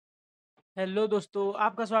Hello दोस्तों,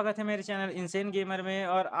 आपका स्वागत है मेरे चैनल इनसेन गेमर में।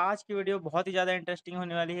 और आज की वीडियो बहुत ही ज़्यादा इंटरेस्टिंग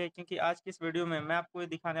होने वाली है, क्योंकि आज की इस वीडियो में मैं आपको ये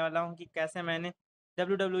दिखाने वाला हूँ कि कैसे मैंने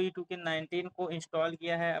WWE 2K19 को इंस्टॉल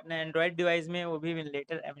किया है अपने एंड्रॉयड डिवाइस में, वो भी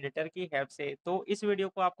विनलेटर एमुलेटर की हेल्प से। तो इस वीडियो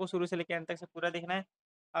को आपको शुरू से लेकर अंत तक से पूरा देखना है,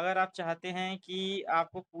 अगर आप चाहते हैं कि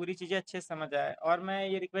आपको पूरी चीज़ें अच्छे से समझ आए। और मैं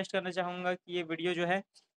ये रिक्वेस्ट करना चाहूँगा कि ये वीडियो जो है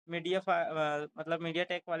मतलब मीडिया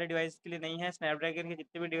टेक वाले डिवाइस के लिए नहीं है, स्नैपड्रैगन के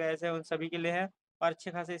जितने भी डिवाइस हैं उन सभी के लिए है। और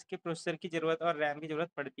अच्छे खासे इसके प्रोसेसर की ज़रूरत और रैम की ज़रूरत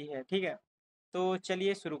पड़ती है, ठीक है? तो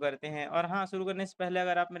चलिए शुरू करते हैं। और हाँ, शुरू करने से पहले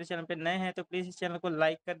अगर आप मेरे चैनल पे नए हैं तो प्लीज़ इस चैनल को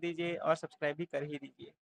लाइक कर दीजिए और सब्सक्राइब भी कर ही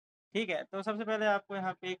दीजिए, ठीक है? तो सबसे पहले आपको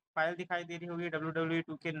यहाँ पे एक फ़ाइल दिखाई दे रही होगी WWE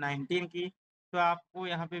 2K19 की, तो आपको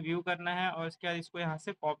यहाँ पे व्यू करना है और उसके बाद इसको यहाँ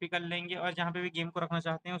से कॉपी कर लेंगे और जहाँ पे भी गेम को रखना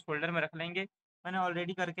चाहते हैं उस फ़ोल्डर में रख लेंगे। मैंने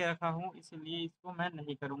ऑलरेडी करके रखा हूँ, इसलिए इसको मैं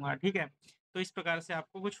नहीं करूँगा, ठीक है? तो इस प्रकार से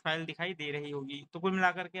आपको कुछ फ़ाइल दिखाई दे रही होगी। तो कुल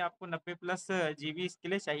मिलाकर के आपको 90 प्लस जीबी इसके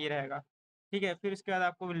लिए चाहिए रहेगा, ठीक है? फिर उसके बाद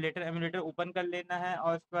आपको विनलेटर एमुलेटर ओपन कर लेना है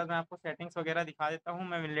और उसके बाद मैं आपको सेटिंग्स वगैरह दिखा देता हूँ।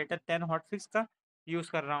 मैं विनलेटर 10 हॉटफिक्स का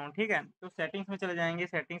यूज़ कर रहा हूँ, ठीक है? तो सेटिंग्स में चले जाएँगे,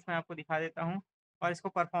 सेटिंग्स में आपको दिखा देता हूँ और इसको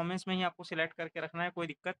परफ़ॉर्मेंस में ही आपको सिलेक्ट करके रखना है, कोई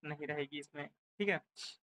दिक्कत नहीं रहेगी इसमें, ठीक है?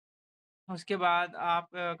 उसके बाद आप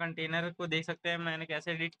कंटेनर को देख सकते हैं मैंने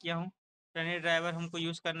कैसे एडिट किया हूँ। टर्नरी ड्राइवर हमको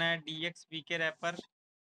यूज़ करना है DXVK रैपर,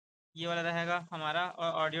 ये वाला रहेगा हमारा।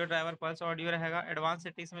 और ऑडियो ड्राइवर पल्स ऑडियो रहेगा। एडवांस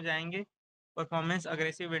सेटिंग्स में जाएँगे, परफॉर्मेंस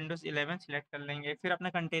अग्रेसिव विंडोज़ 11 सिलेक्ट कर लेंगे। फिर अपने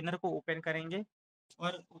कंटेनर को ओपन करेंगे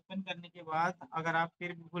और ओपन करने के बाद अगर आप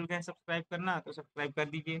फिर भी भूल गए सब्सक्राइब करना तो सब्सक्राइब कर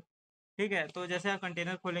दीजिए, ठीक है? तो जैसे आप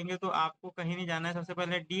कंटेनर खोलेंगे तो आपको कहीं नहीं जाना है, सबसे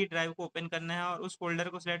पहले डी ड्राइव को ओपन करना है और उस फ़ोल्डर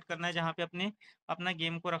को सिलेक्ट करना है जहाँ पे अपना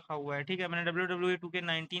गेम को रखा हुआ है, ठीक है? मैंने WWE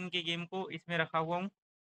 2K19 के गेम को इसमें रखा हुआ हूँ।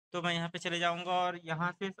 तो मैं यहाँ पे चले जाऊँगा और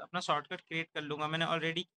यहाँ से अपना शॉर्टकट क्रिएट कर लूँगा। मैंने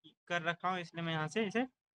ऑलरेडी कर रखा हूँ, इसलिए मैं यहाँ से इसे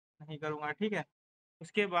नहीं करूँगा, ठीक है?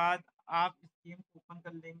 उसके बाद आप इस गेम को ओपन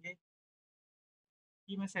कर लेंगे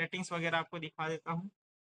कि मैं सेटिंग्स वगैरह आपको दिखा देता हूँ।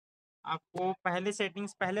 आपको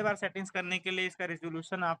पहले बार सेटिंग्स करने के लिए इसका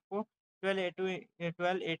रिज़ॉल्यूशन आपको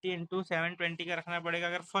 1280 इंटू 720 का रखना पड़ेगा,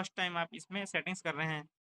 अगर फर्स्ट टाइम आप इसमें सेटिंग्स कर रहे हैं।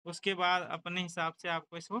 उसके बाद अपने हिसाब से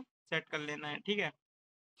आपको इसको सेट कर लेना है, ठीक है?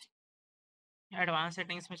 एडवांस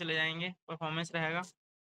सेटिंग्स में चले जाएँगे, परफॉर्मेंस रहेगा।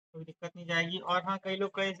 कोई दिक्कत नहीं जाएगी। और हाँ, कई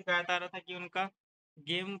लोग का ये शिकायत आ रहा था कि उनका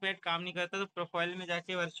गेम पैड काम नहीं करता, तो प्रोफाइल में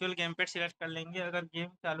जाके वर्चुअल गेम पैड सिलेक्ट कर लेंगे अगर गेम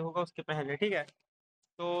चालू होगा उसके पहले, ठीक है?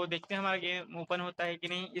 तो देखते हैं हमारा गेम ओपन होता है कि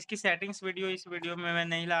नहीं। इसकी सेटिंग्स वीडियो इस वीडियो में मैं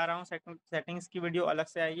नहीं ला रहा हूँ, सेटिंग्स की वीडियो अलग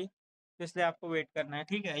से आएगी, तो इसलिए आपको वेट करना है,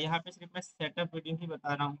 ठीक है? यहाँ पे सिर्फ मैं सेटअप वीडियो ही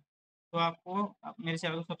बता रहा हूँ। तो आपको मेरे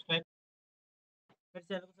चैनल को सब्सक्राइब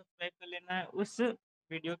कर लेना है उस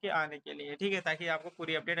वीडियो के आने के लिए, ठीक है? ताकि आपको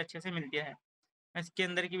पूरी अपडेट अच्छे से मिलती है। मैं इसके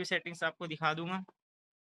अंदर की भी सेटिंग्स आपको दिखा दूँगा।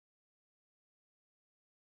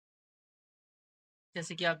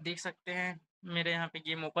 जैसे कि आप देख सकते हैं, मेरे यहाँ पे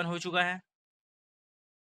गेम ओपन हो चुका है।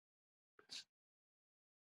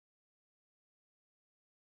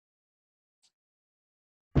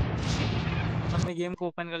 अब मैं गेम को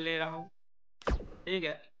ओपन कर ले रहा हूँ, ठीक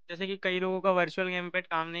है? जैसे कि कई लोगों का वर्चुअल गेम पैड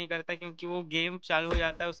काम नहीं करता, क्योंकि वो गेम चालू हो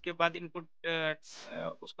जाता है उसके बाद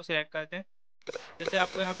उसको सिलेक्ट करते हैं। जैसे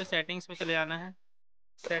आपको यहाँ पे सेटिंग्स में चले जाना है।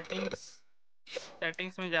 सेटिंग्स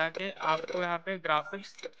सेटिंग्स में जाके आपको यहाँ पे ग्राफिक्स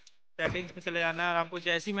सेटिंग्स में चले जाना है और आपको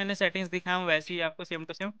जैसी मैंने सेटिंग्स दिखाया हूँ वैसी ही आपको सेम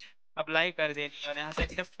टू सेम अप्लाई कर देनी है और यहाँ से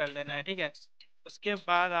एक्सेप्ट कर लेना है, ठीक है? उसके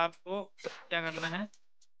बाद आपको क्या करना है,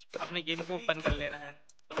 अपने गेम को ओपन कर लेना है।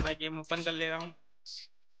 तो मैं गेम ओपन कर ले रहा हूँ,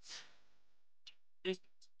 ठीक।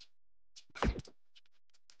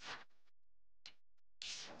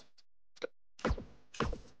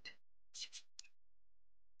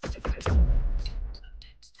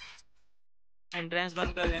 एंट्रेंस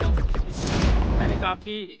बंद कर देना हूँ। मैंने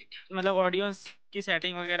काफ़ी मतलब ऑडियोज़ की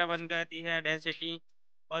सेटिंग वगैरह बंद कर दी है, डेंसिटी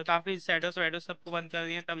और काफ़ी शैडोज़ वैडोज़ सबको बंद कर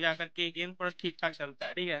दिए हैं, तब जाकर के गेम थोड़ा ठीक-ठाक चलता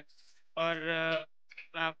है, ठीक है? और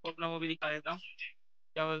मैं आपको अपना वो भी दिखा देता हूँ,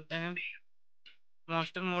 क्या बोलते हैं,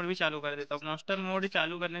 मॉन्स्टर मोड भी चालू कर देता हूँ। मॉन्स्टर मोड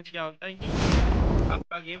चालू करने से क्या होता है कि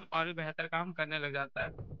आपका गेम और भी बेहतर काम करने लग जाता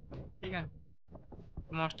है, ठीक है?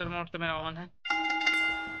 मॉन्स्टर मोड तो मेरा ऑन है।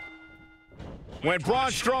 When Braun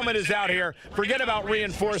Strowman is out here, forget about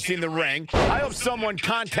reinforcing the ring. I hope someone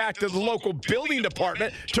contacted the local building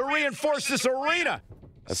department to reinforce this arena.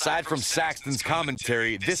 Aside from Saxton's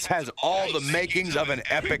commentary, this has all the makings of an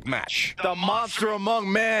epic match. The monster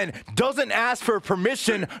among men doesn't ask for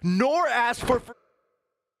permission nor ask for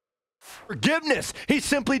forgiveness. He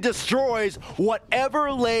simply destroys whatever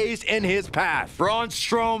lays in his path. Braun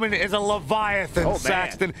Strowman is a leviathan,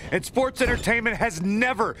 Saxton, and sports entertainment has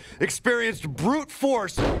never experienced brute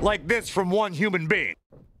force like this from one human being.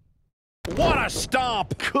 What a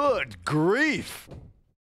stomp! Good grief!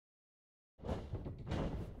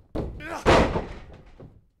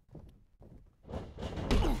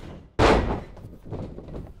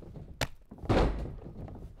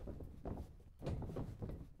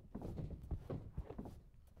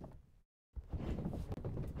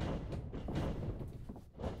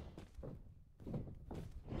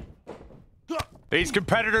 These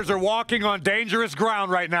competitors are walking on dangerous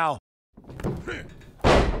ground right now.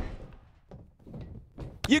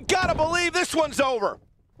 You gotta believe this one's over.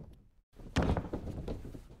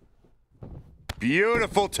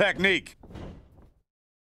 Beautiful technique.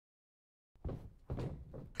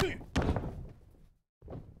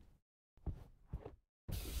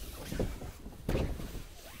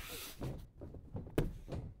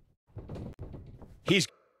 He's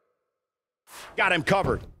got him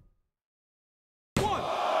covered.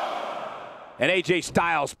 And AJ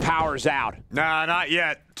Styles powers out. Nah, not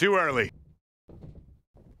yet. Too early.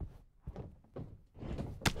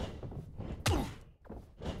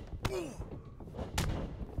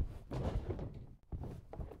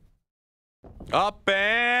 Up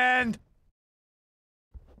and...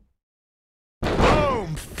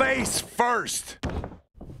 boom! Face first.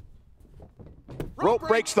 Rope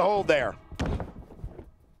breaks the hold there.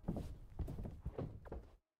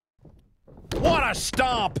 What a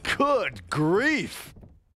stomp! Good grief.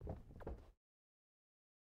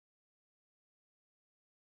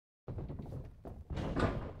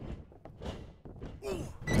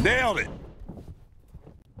 Nailed it.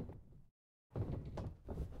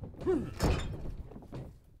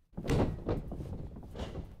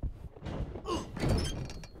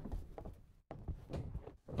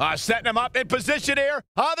 Setting him up in position here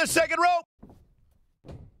on the second rope.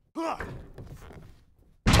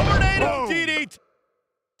 Tornado DDT.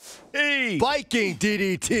 Viking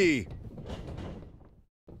DDT.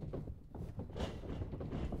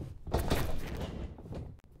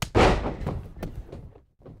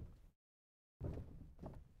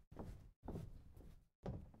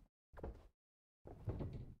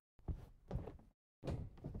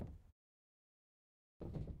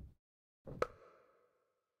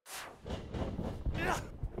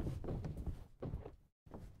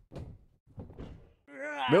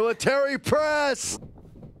 Military press.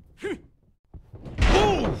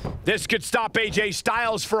 Ooh, this could stop AJ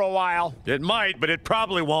Styles for a while. It might, but it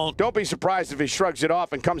probably won't. Don't be surprised if he shrugs it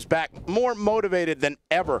off and comes back more motivated than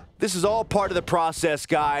ever. This is all part of the process,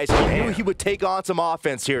 guys. He knew he would take on some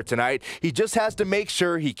offense here tonight. He just has to make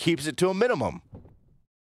sure he keeps it to a minimum.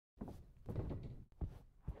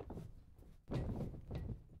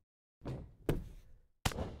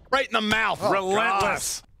 Right in the mouth.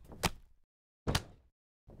 Relentless.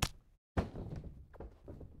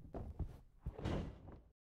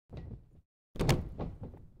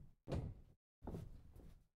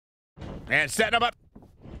 And setting him up.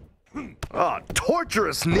 Oh,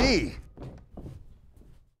 torturous knee.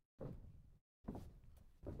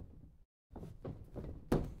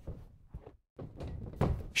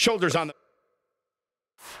 Shoulders on the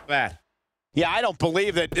mat. Yeah, I don't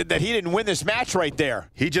believe that he didn't win this match right there.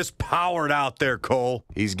 He just powered out there, Cole.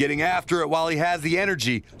 He's getting after it while he has the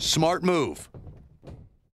energy. Smart move.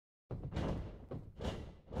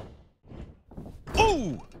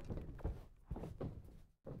 Ooh!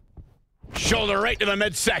 Shoulder right to the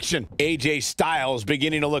midsection. AJ Styles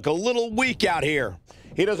beginning to look a little weak out here.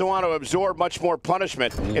 He doesn't want to absorb much more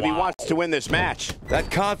punishment if he wants to win this match.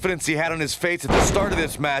 That confidence he had on his face at the start of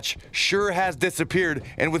this match sure has disappeared,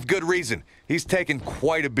 and with good reason. He's taken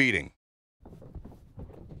quite a beating.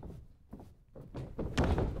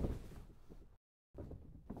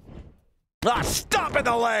 Stop in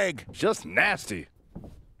the leg. Just nasty.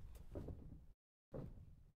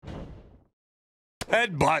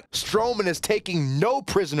 Headbutt. Strowman is taking no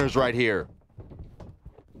prisoners right here.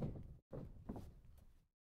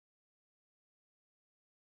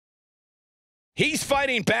 He's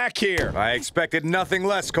fighting back here. I expected nothing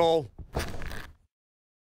less, Cole.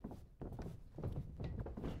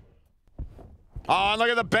 Oh, and look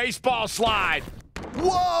at the baseball slide.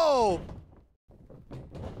 Whoa!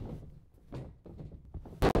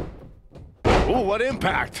 Ooh, what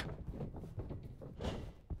impact.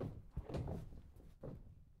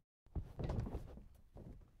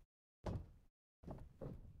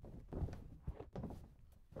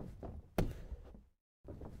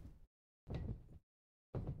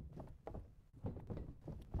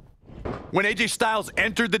 When AJ Styles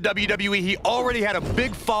entered the WWE, he already had a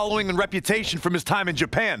big following and reputation from his time in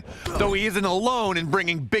Japan, though he isn't alone in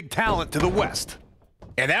bringing big talent to the West.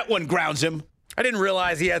 And that one grounds him. I didn't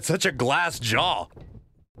realize he had such a glass jaw.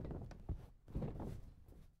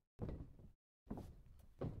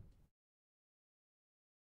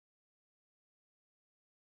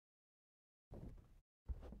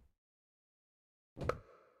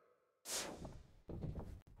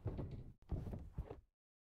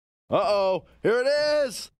 Uh-oh, here it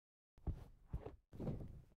is.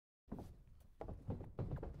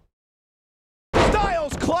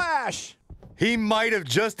 Styles clash. He might have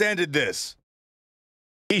just ended this.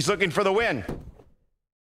 He's looking for the win.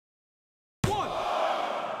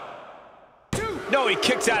 No, he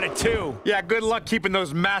kicks out at 2. Yeah, good luck keeping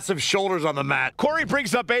those massive shoulders on the mat. Corey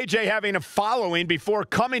brings up AJ having a following before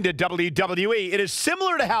coming to WWE. It is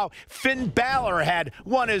similar to how Finn Balor had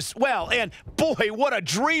one as well. And boy, what a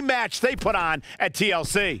dream match they put on at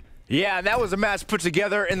TLC. Yeah, and that was a match put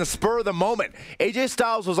together in the spur of the moment. AJ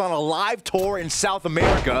Styles was on a live tour in South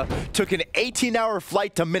America, took an 18-hour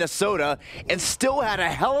flight to Minnesota, and still had a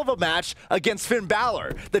hell of a match against Finn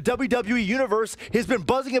Balor. The WWE Universe has been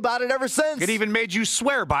buzzing about it ever since. It even made you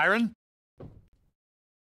swear, Byron.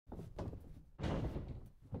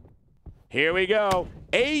 Here we go.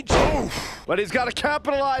 AJ. But he's got to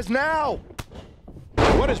capitalize now.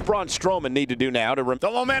 What does Braun Strowman need to do now to...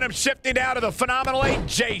 The momentum shifting now to the phenomenal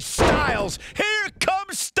AJ Styles. Here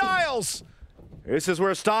comes Styles. This is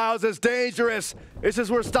where Styles is dangerous. This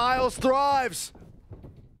is where Styles thrives.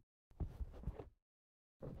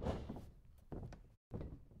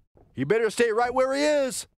 He better stay right where he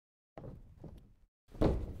is.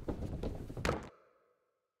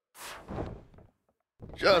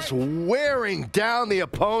 Just wearing down the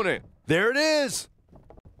opponent. There it is.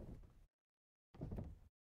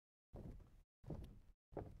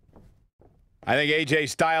 I think AJ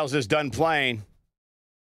Styles is done playing.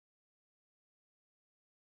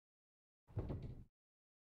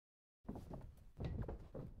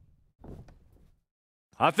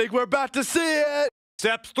 I think we're about to see it.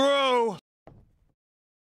 Steps through.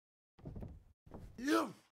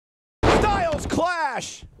 Styles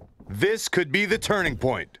clash. This could be the turning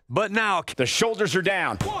point. But now, The shoulders are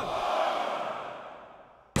down. 1,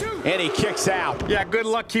 2. And he kicks out. yeah, good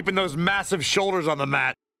luck keeping those massive shoulders on the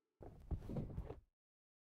mat.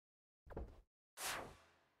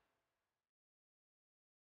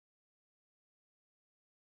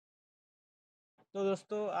 तो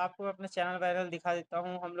दोस्तों आपको अपना channel viral दिखा देता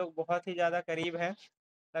हूँ। हम लोग बहुत ही ज़्यादा करीब हैं,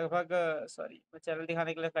 लगभग सॉरी मैं चैनल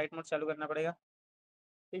दिखाने के लिए फ्लाइट मोड चालू करना पड़ेगा,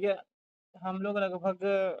 ठीक है। हम लोग लगभग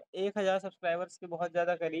 1000 सब्सक्राइबर्स के बहुत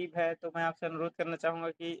ज़्यादा करीब है। तो मैं आपसे अनुरोध करना चाहूँगा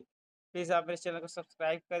कि प्लीज़ आप मेरे चैनल को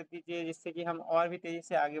सब्सक्राइब कर दीजिए, जिससे कि हम और भी तेज़ी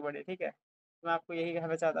से आगे बढ़े, ठीक है। मैं आपको यही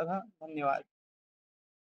कहना चाहता था। धन्यवाद।